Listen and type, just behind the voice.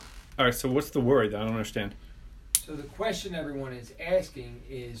All right, so what's the worry that I don't understand? So the question everyone is asking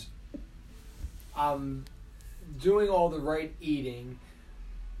is, I'm doing all the right eating,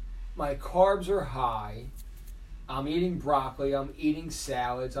 my carbs are high, I'm eating broccoli, I'm eating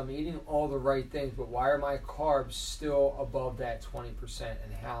salads, I'm eating all the right things, but why are my carbs still above that 20%,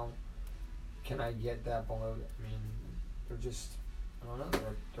 and how can I get that below it? I mean, they're just, I don't know,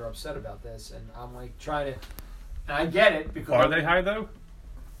 they're upset about this, and I'm like trying to, and I get it because... Are they high, though?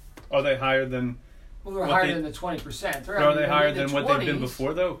 Are they higher than... Well, they're higher than the 20%. Are they higher than what they've been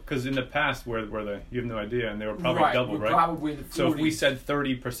before, though? Because in the past, where were they? You have no idea, and they were probably double, right? Probably the 40s. So if we said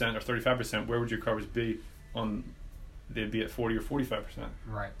 30% or 35%, where would your carbs be? They'd be at 40 or 45%.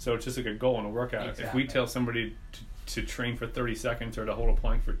 Right. So it's just like a goal and a workout. Exactly. If we tell somebody to train for 30 seconds or to hold a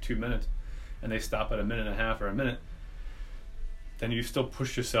plank for 2 minutes, and they stop at a minute and a half or a minute, then you still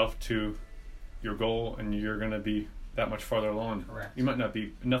push yourself to your goal, and you're going to be that much farther along. Correct. You might not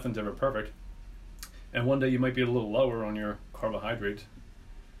be, nothing's ever perfect. And one day you might be a little lower on your carbohydrates,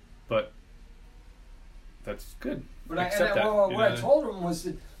 but that's good. But what I told him was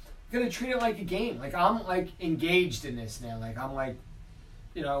that you're going to treat it like a game. Like, I'm like engaged in this now. Like, I'm like,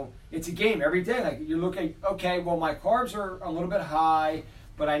 you know, it's a game every day. Like, you look at, okay, well, my carbs are a little bit high,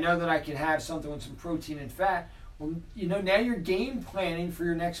 but I know that I can have something with some protein and fat. Well, you know, now you're game planning for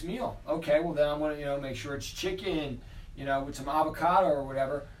your next meal. Okay, well, then I'm going to, you know, make sure it's chicken, you know, with some avocado or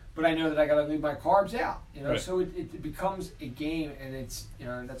whatever. But I know that I got to leave my carbs out, you know. Right. So it becomes a game, and it's, you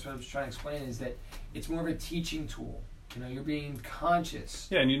know, that's what I was trying to explain, is that it's more of a teaching tool. You know, you're being conscious.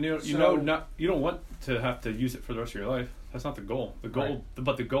 Yeah, and you don't want to have to use it for the rest of your life. That's not the goal. The goal, right.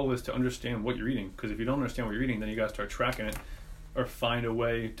 But the goal is to understand what you're eating. Because if you don't understand what you're eating, then you got to start tracking it, or find a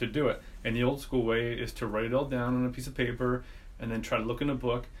way to do it. And the old school way is to write it all down on a piece of paper, and then try to look in a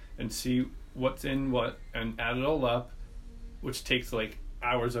book and see what's in what, and add it all up, which takes like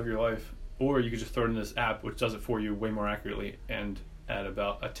hours of your life. Or you could just throw it in this app, which does it for you way more accurately and at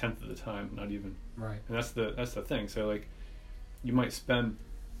about a tenth of the time, not even. Right. And that's the thing. So like, you might spend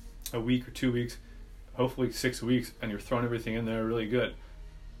a week or 2 weeks, hopefully 6 weeks, and you're throwing everything in there really good.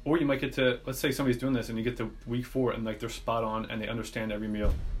 Or you might get to, let's say somebody's doing this and you get to week 4 and like they're spot on and they understand every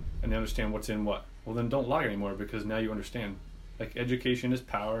meal and they understand what's in what. Well, then don't lie anymore, because now you understand. Like, education is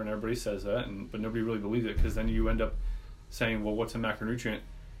power, and everybody says that, but nobody really believes it, because then you end up saying, well, what's a macronutrient?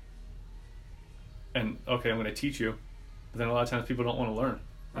 And okay, I'm going to teach you. But then a lot of times people don't want to learn,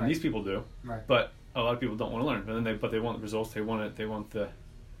 and these people do. Right. But a lot of people don't want to learn. And then they want the results. They want it. They want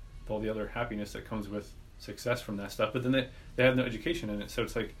all the other happiness that comes with success from that stuff. But then they have no education in it. So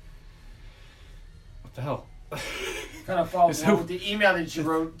it's like, what the hell? Kind of follows along with the email that you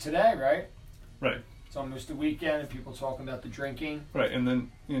wrote today, right? Right. It's almost the weekend, and people talking about the drinking. Right, and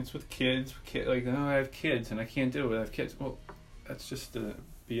then it's with kids. Like, oh, I have kids, and I can't do it. I have kids. Well, that's just a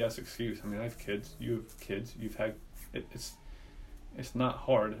BS excuse. I mean, I have kids. You have kids. You've had. It's not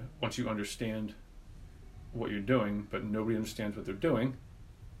hard once you understand what you're doing, but nobody understands what they're doing,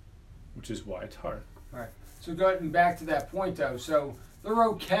 which is why it's hard. Right. So going back to that point, though, so they're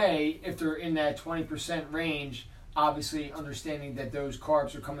okay if they're in that 20% range, obviously understanding that those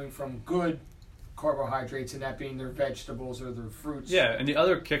carbs are coming from good carbohydrates, and that being their vegetables or their fruits. Yeah, and the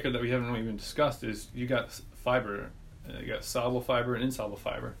other kicker that we haven't really even discussed is you got fiber. You got soluble fiber and insoluble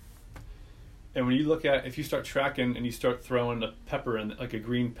fiber. And when you look at, if you start tracking and you start throwing a pepper in, like a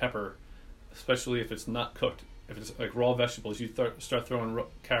green pepper, especially if it's not cooked, if it's like raw vegetables, you start throwing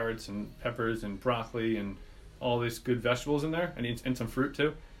carrots and peppers and broccoli and all these good vegetables in there, and some fruit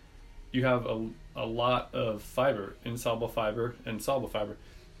too, you have a lot of fiber, insoluble fiber and soluble fiber.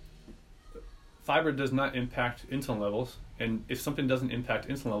 Fiber does not impact insulin levels, and if something doesn't impact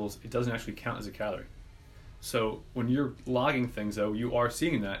insulin levels, it doesn't actually count as a calorie. So when you're logging things, though, you are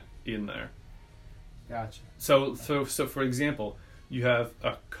seeing that in there. Gotcha. So for example, you have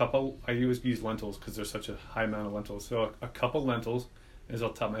a couple. I use lentils because there's such a high amount of lentils. So a cup of lentils is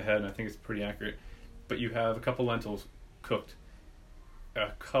off the top of my head, and I think it's pretty accurate. But you have a couple lentils cooked.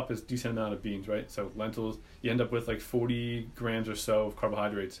 A cup is a decent amount of beans, right? So lentils, you end up with like 40 grams or so of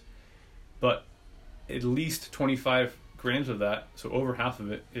carbohydrates. But at least 25 grams of that, so over half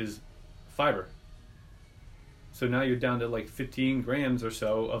of it, is fiber. So now you're down to like 15 grams or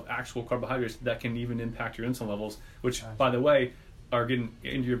so of actual carbohydrates that can even impact your insulin levels, which, by the way, are getting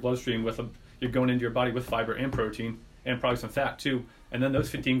into your bloodstream you're going into your body with fiber and protein and probably some fat too. And then those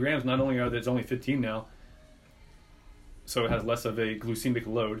 15 grams, not only there's only 15 now, so it has less of a glycemic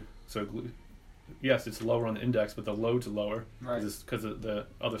load. So yes, it's lower on the index, but the load's lower because of the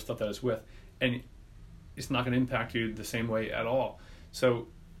other stuff that it's with. And it's not going to impact you the same way at all. So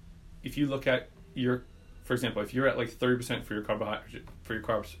if you look at for example, if you're at like 30% for your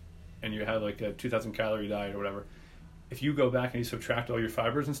carbs, and you have like a 2,000 calorie diet or whatever, if you go back and you subtract all your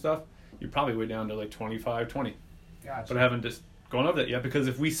fibers and stuff, you're probably way down to like 25, 20. Gotcha. But I haven't just gone over that yet, because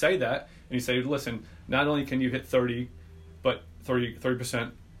if we say that and you say, listen, not only can you hit 30, but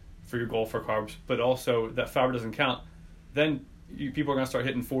 30% for your goal for carbs, but also that fiber doesn't count, then people are going to start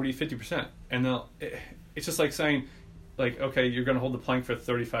hitting 40, 50%. And it's just like saying, like, okay, you're going to hold the plank for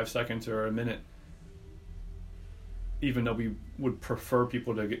 35 seconds or a minute, even though we would prefer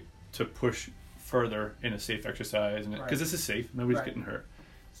people to push further in a safe exercise, and because this is safe, nobody's getting hurt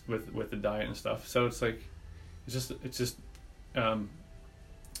with the diet and stuff. So it's like, it's just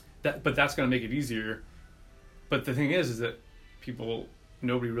that, but that's going to make it easier. But the thing is that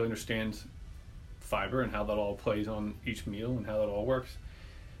nobody really understands fiber and how that all plays on each meal and how that all works.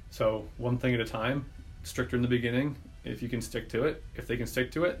 So one thing at a time, stricter in the beginning. If you can stick to it, if they can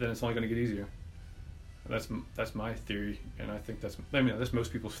stick to it, then it's only going to get easier. That's my theory, and I think that's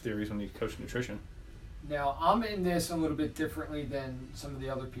most people's theories when they coach nutrition. Now, I'm in this a little bit differently than some of the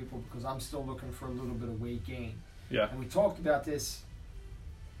other people, because I'm still looking for a little bit of weight gain. Yeah. And we talked about this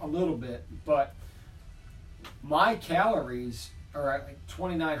a little bit, but my calories are at like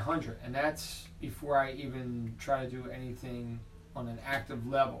 2,900, and that's before I even try to do anything on an active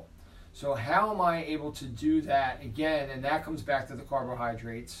level. So how am I able to do that again? And that comes back to the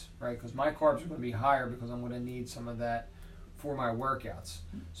carbohydrates, right? Because my carbs are going to be higher because I'm going to need some of that for my workouts.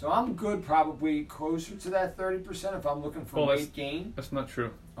 So I'm good, probably closer to that 30% if I'm looking for weight gain. That's not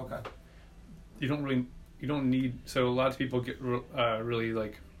true. Okay. You don't need. So a lot of people get really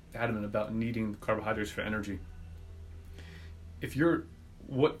like adamant about needing carbohydrates for energy.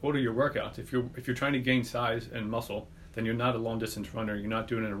 What are your workouts? If you're trying to gain size and muscle, then you're not a long distance runner. You're not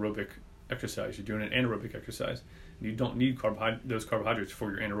doing an aerobic exercise. You're doing an anaerobic exercise. And you don't need those carbohydrates for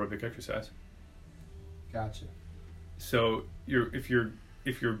your anaerobic exercise. Gotcha. So if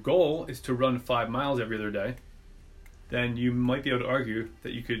your goal is to run 5 miles every other day, then you might be able to argue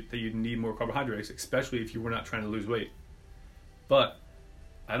that you need more carbohydrates, especially if you were not trying to lose weight. But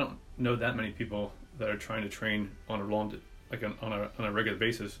I don't know that many people that are trying to train on a regular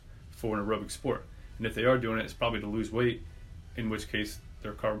basis for an aerobic sport. And if they are doing it, it's probably to lose weight, in which case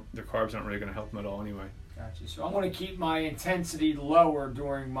their carbs aren't really going to help them at all anyway. Gotcha. So I'm going to keep my intensity lower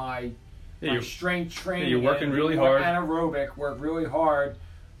during my strength training. Yeah, you're working really hard. Anaerobic, work really hard,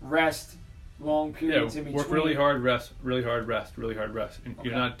 rest long periods in between. Work really hard, rest, really hard, rest, really hard, rest. And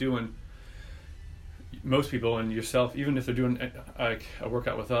you're not doing, most people and yourself, even if they're doing like a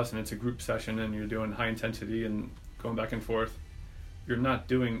workout with us and it's a group session and you're doing high intensity and going back and forth, you're not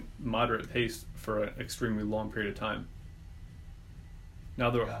doing moderate pace for an extremely long period of time.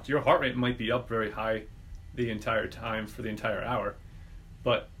 Now, your heart rate might be up very high the entire time for the entire hour,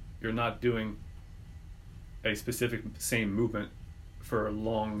 but you're not doing a specific same movement for a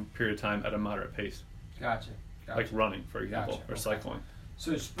long period of time at a moderate pace. Gotcha. Like running, for example, or cycling.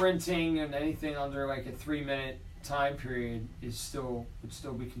 So sprinting and anything under like a 3-minute time period would still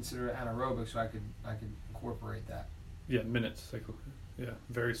be considered anaerobic, so I could incorporate that. Yeah, minutes. Like, yeah,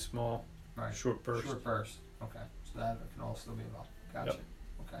 very small, short burst. Short burst. Okay, so that can all still be involved. Gotcha. Yep.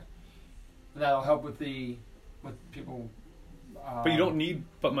 Okay, and that'll help with people. But you don't need.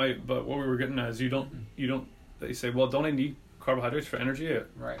 But what we were getting at is you don't. They say, well, don't I need carbohydrates for energy?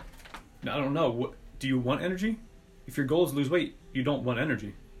 Right. Now, I don't know. What do you want energy? If your goal is to lose weight, you don't want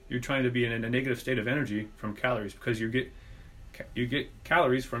energy. You're trying to be in a negative state of energy from calories, because you get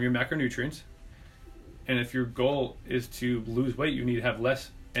calories from your macronutrients. And if your goal is to lose weight, you need to have less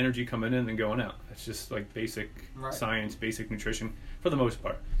energy coming in than going out. That's just like basic science, basic nutrition for the most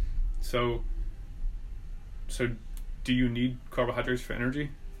part. So do you need carbohydrates for energy?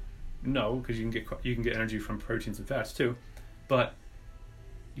 No, because you can get energy from proteins and fats too, but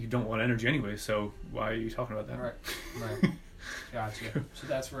you don't want energy anyway. So why are you talking about that? Right. Gotcha. So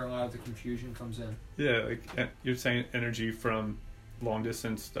that's where a lot of the confusion comes in. Yeah, like you're saying energy from long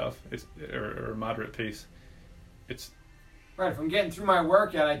distance stuff, or moderate pace. It's right. If I'm getting through my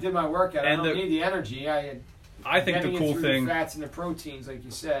workout, I did my workout. I don't need the energy. I think the cool thing, the fats and the proteins, like you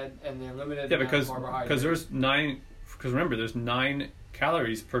said, and they're limited. Yeah, because there's 9. Because remember, there's 9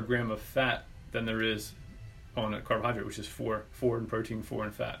 calories per gram of fat than there is on a carbohydrate, which is 4 in protein, 4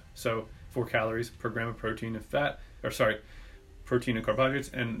 in fat. So 4 calories per gram of protein and protein and carbohydrates,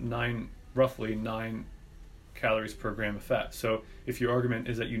 and roughly 9 calories per gram of fat. So if your argument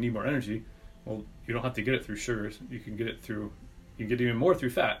is that you need more energy, well, you don't have to get it through sugars. You can get even more through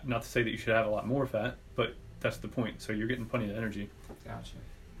fat. Not to say that you should have a lot more fat, but that's the point. So you're getting plenty of energy. Gotcha.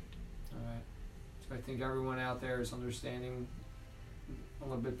 All right. So I think everyone out there is understanding a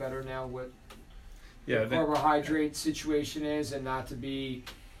little bit better now what the carbohydrate situation is, and not to be,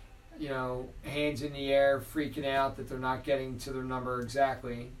 hands in the air, freaking out that they're not getting to their number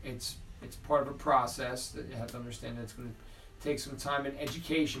exactly. It's part of a process that you have to understand that it's going to take some time and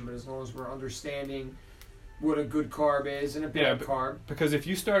education, but as long as we're understanding what a good carb is and a bad carb. Because if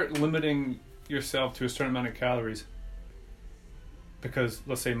you start limiting yourself to a certain amount of calories, because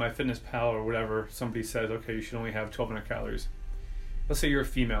let's say MyFitnessPal or whatever, somebody says, okay, you should only have 1,200 calories. Let's say you're a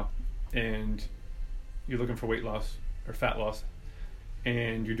female and you're looking for weight loss or fat loss,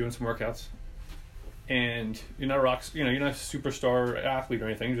 and you're doing some workouts, and you're not you're not a superstar athlete or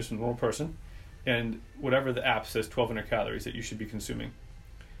anything, you're just a normal person, and whatever the app says 1,200 calories that you should be consuming,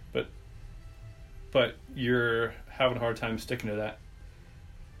 but you're having a hard time sticking to that.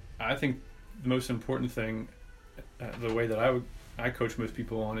 I think the most important thing, the way that I coach most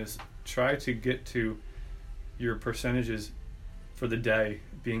people on, is try to get to your percentages for the day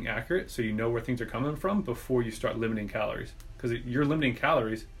being accurate, so you know where things are coming from before you start limiting calories. Because you're limiting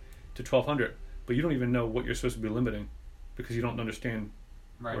calories to 1,200, but you don't even know what you're supposed to be limiting because you don't understand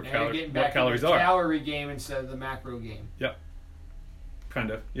what calories are. Calorie game instead of the macro game. Yeah.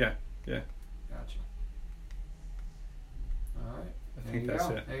 Kind of. Yeah. Gotcha. All right. I think that's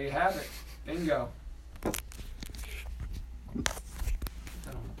it. There you have it. Bingo. Put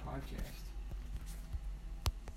that on the podcast.